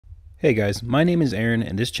Hey guys, my name is Aaron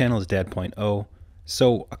and this channel is Dad.0.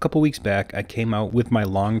 So a couple weeks back I came out with my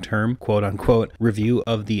long-term quote-unquote review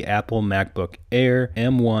of the Apple MacBook Air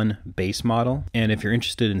M1 base model, and if you're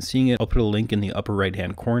interested in seeing it, I'll put a link in the upper right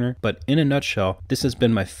hand corner. But in a nutshell, this has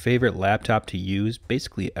been my favorite laptop to use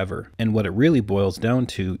basically ever, and what it really boils down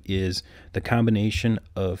to is the combination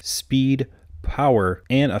of speed, power,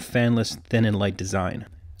 and a fanless thin and light design.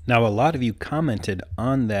 Now, a lot of you commented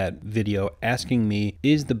on that video asking me,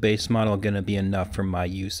 is the base model going to be enough for my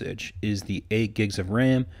usage? Is the 8 gigs of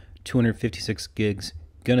RAM, 256 gigs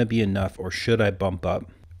going to be enough, or should I bump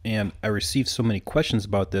up? And I received so many questions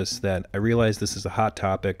about this that I realized this is a hot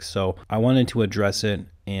topic, so I wanted to address it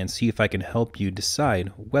and see if I can help you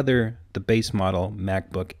decide whether the base model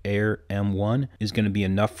MacBook Air M1 is going to be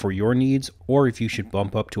enough for your needs, or if you should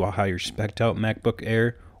bump up to a higher spec'd out MacBook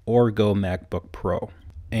Air or go MacBook Pro.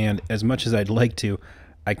 And as much as I'd like to,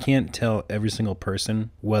 I can't tell every single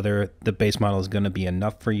person whether the base model is going to be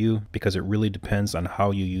enough for you, because it really depends on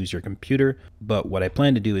how you use your computer. But what I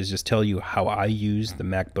plan to do is just tell you how I use the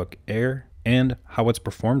MacBook Air and how it's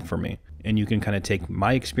performed for me. And you can kind of take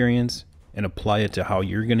my experience and apply it to how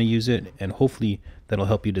you're going to use it, and hopefully that'll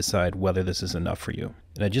help you decide whether this is enough for you.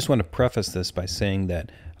 And I just want to preface this by saying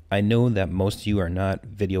that I know that most of you are not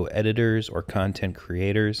video editors or content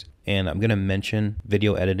creators, and I'm going to mention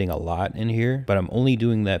video editing a lot in here, but I'm only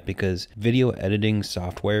doing that because video editing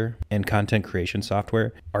software and content creation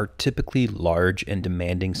software are typically large and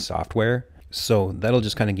demanding software. So that'll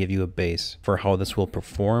just kind of give you a base for how this will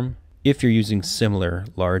perform if you're using similar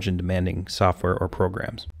large and demanding software or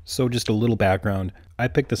programs. So just a little background, I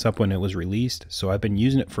picked this up when it was released, so I've been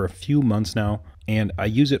using it for a few months now, and I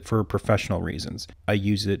use it for professional reasons. I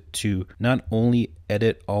use it to not only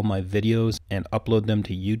edit all my videos and upload them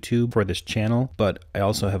to YouTube for this channel, but I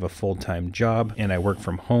also have a full-time job and I work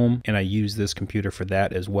from home, and I use this computer for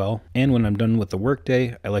that as well. And when I'm done with the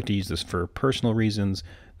workday, I like to use this for personal reasons.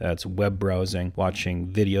 That's web browsing, watching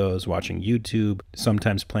videos, watching YouTube,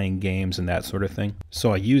 sometimes playing games and that sort of thing.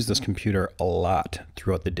 So I use this computer a lot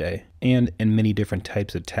throughout the day and in many different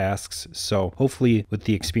types of tasks. So hopefully with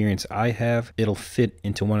the experience I have, it'll fit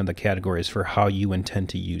into one of the categories for how you intend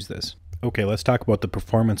to use this. Okay, let's talk about the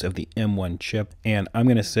performance of the M1 chip. And I'm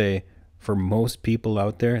going to say for most people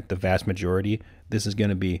out there, the vast majority, this is going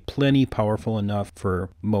to be plenty powerful enough for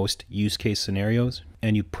most use case scenarios.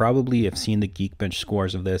 And you probably have seen the Geekbench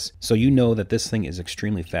scores of this, so you know that this thing is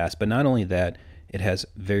extremely fast. But not only that, it has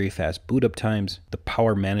very fast boot up times. The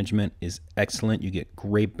power management is excellent. You get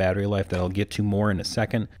great battery life that I'll get to more in a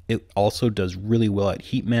second. It also does really well at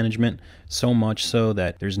heat management, so much so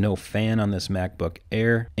that there's no fan on this MacBook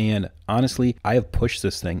Air. And honestly, I have pushed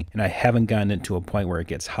this thing and I haven't gotten it to a point where it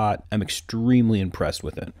gets hot. I'm extremely impressed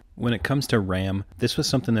with it. When it comes to RAM, this was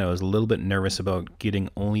something that I was a little bit nervous about getting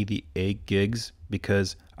only the 8 gigs,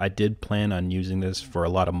 because I did plan on using this for a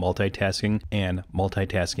lot of multitasking, and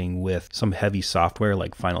multitasking with some heavy software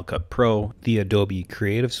like Final Cut Pro, the Adobe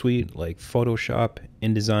Creative Suite like Photoshop,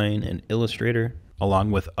 InDesign, and Illustrator,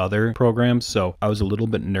 along with other programs. So I was a little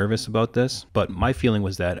bit nervous about this, but my feeling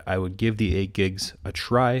was that I would give the 8 gigs a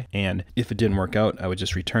try, and if it didn't work out, I would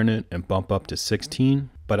just return it and bump up to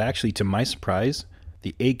 16. But actually, to my surprise,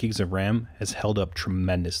 the 8 gigs of RAM has held up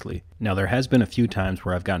tremendously. Now, there has been a few times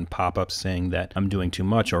where I've gotten pop-ups saying that I'm doing too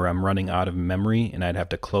much or I'm running out of memory and I'd have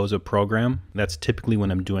to close a program. That's typically when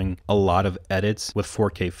I'm doing a lot of edits with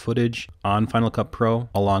 4K footage on Final Cut Pro,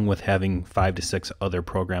 along with having 5 to 6 other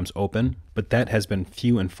programs open. But that has been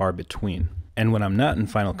few and far between. And when I'm not in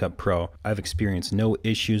Final Cut Pro, I've experienced no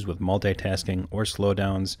issues with multitasking or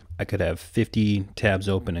slowdowns. I could have 50 tabs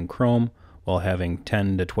open in Chrome while having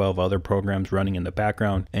 10 to 12 other programs running in the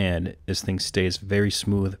background, and this thing stays very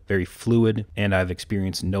smooth, very fluid, and I've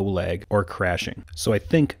experienced no lag or crashing. So I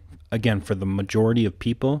think, again, for the majority of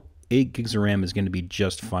people, 8 gigs of RAM is going to be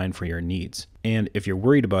just fine for your needs. And if you're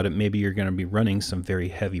worried about it, maybe you're going to be running some very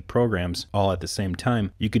heavy programs all at the same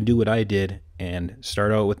time, you can do what I did and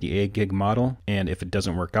start out with the 8 gig model, and if it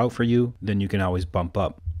doesn't work out for you, then you can always bump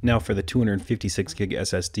up. Now for the 256 gig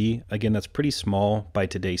SSD, again, that's pretty small by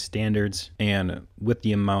today's standards, and with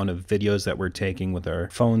the amount of videos that we're taking with our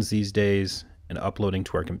phones these days and uploading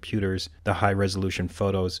to our computers, the high resolution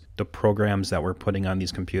photos, the programs that we're putting on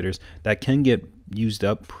these computers, that can get used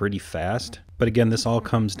up pretty fast. But again, this all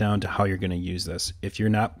comes down to how you're going to use this. If you're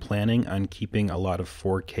not planning on keeping a lot of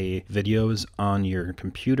 4K videos on your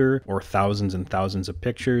computer or thousands and thousands of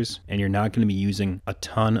pictures, and you're not going to be using a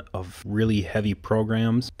ton of really heavy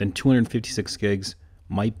programs, then 256 gigs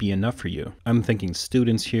might be enough for you. I'm thinking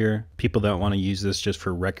students here, people that want to use this just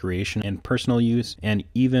for recreation and personal use, and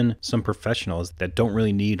even some professionals that don't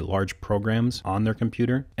really need large programs on their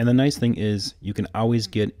computer. And the nice thing is you can always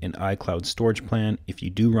get an iCloud storage plan if you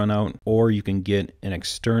do run out, or you can get an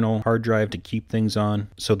external hard drive to keep things on.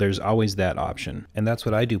 So there's always that option. And that's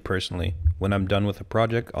what I do personally. When I'm done with a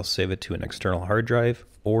project, I'll save it to an external hard drive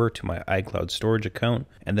or to my iCloud storage account.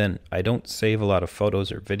 And then I don't save a lot of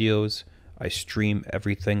photos or videos. I stream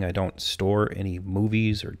everything. I don't store any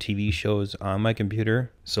movies or TV shows on my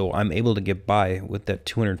computer. So I'm able to get by with that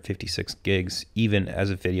 256 gigs even as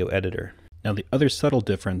a video editor. Now the other subtle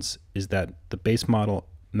difference is that the base model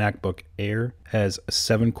MacBook Air has a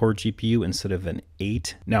 7-core GPU instead of an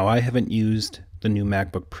 8. Now I haven't used the new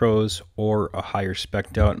MacBook Pros or a higher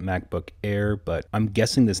spec'd out MacBook Air, but I'm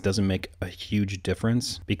guessing this doesn't make a huge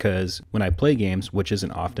difference because when I play games, which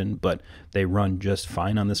isn't often, but they run just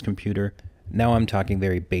fine on this computer. Now I'm talking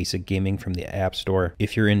very basic gaming from the App Store.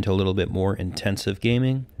 If you're into a little bit more intensive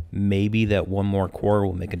gaming, maybe that one more core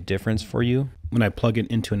will make a difference for you. When I plug it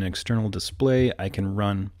into an external display, I can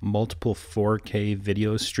run multiple 4K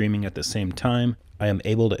videos streaming at the same time. I am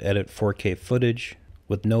able to edit 4K footage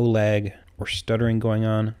with no lag or stuttering going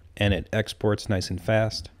on, and it exports nice and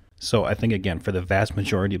fast. So I think, again, for the vast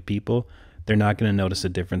majority of people, they're not going to notice a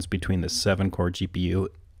difference between the 7-core GPU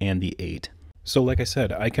and the 8. So like I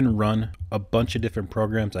said, I can run a bunch of different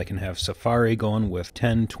programs. I can have Safari going with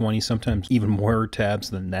 10, 20, sometimes even more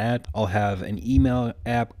tabs than that. I'll have an email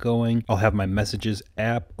app going. I'll have my messages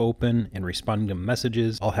app open and responding to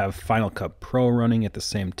messages. I'll have Final Cut Pro running at the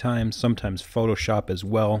same time, sometimes Photoshop as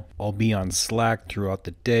well. I'll be on Slack throughout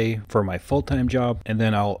the day for my full-time job, and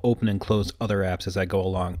then I'll open and close other apps as I go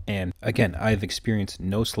along. And again, I've experienced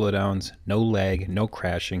no slowdowns, no lag, no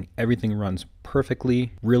crashing. Everything runs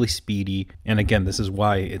perfectly, really speedy, and again, this is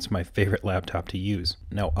why it's my favorite laptop to use.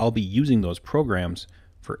 Now, I'll be using those programs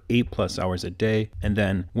for 8+ hours a day, and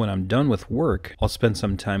then when I'm done with work, I'll spend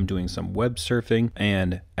some time doing some web surfing,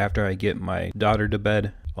 and after I get my daughter to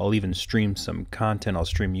bed, I'll even stream some content. I'll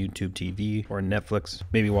stream YouTube TV or Netflix,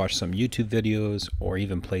 maybe watch some YouTube videos or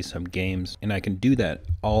even play some games, and I can do that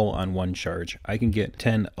all on one charge. I can get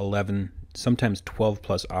 10, 11, sometimes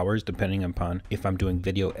 12+ hours depending upon if I'm doing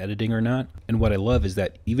video editing or not. And what I love is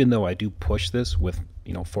that even though I do push this with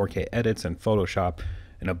 4K edits and Photoshop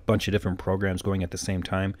and a bunch of different programs going at the same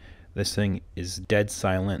time, this thing is dead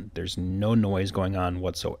silent. There's no noise going on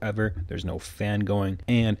whatsoever. There's no fan going,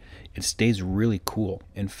 and it stays really cool.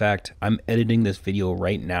 In fact, I'm editing this video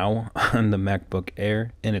right now on the MacBook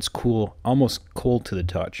Air, and it's cool, almost cold to the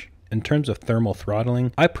touch. In terms of thermal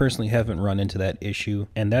throttling, I personally haven't run into that issue,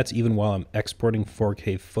 and that's even while I'm exporting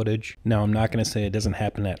 4K footage. Now, I'm not going to say it doesn't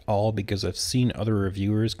happen at all because I've seen other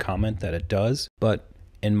reviewers comment that it does, but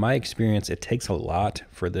in my experience, it takes a lot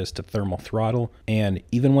for this to thermal throttle, and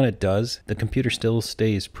even when it does, the computer still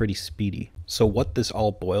stays pretty speedy. So what this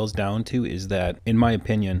all boils down to is that, in my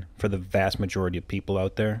opinion, for the vast majority of people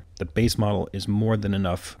out there, the base model is more than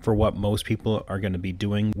enough for what most people are going to be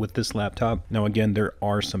doing with this laptop. Now again, there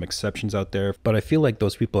are some exceptions out there, but I feel like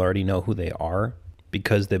those people already know who they are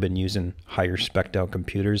because they've been using higher spec'd out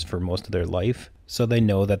computers for most of their life. So they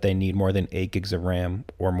know that they need more than 8 gigs of RAM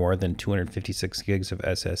or more than 256 gigs of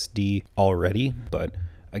SSD already. But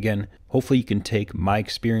again, hopefully you can take my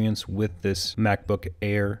experience with this MacBook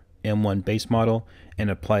Air M1 base model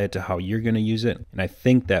and apply it to how you're going to use it. And I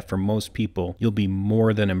think that for most people, you'll be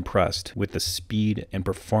more than impressed with the speed and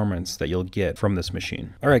performance that you'll get from this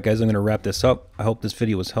machine. All right, guys, I'm going to wrap this up. I hope this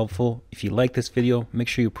video was helpful. If you like this video, make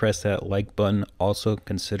sure you press that like button. Also,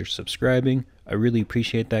 consider subscribing. I really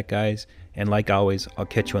appreciate that, guys. And like always, I'll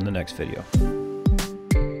catch you on the next video.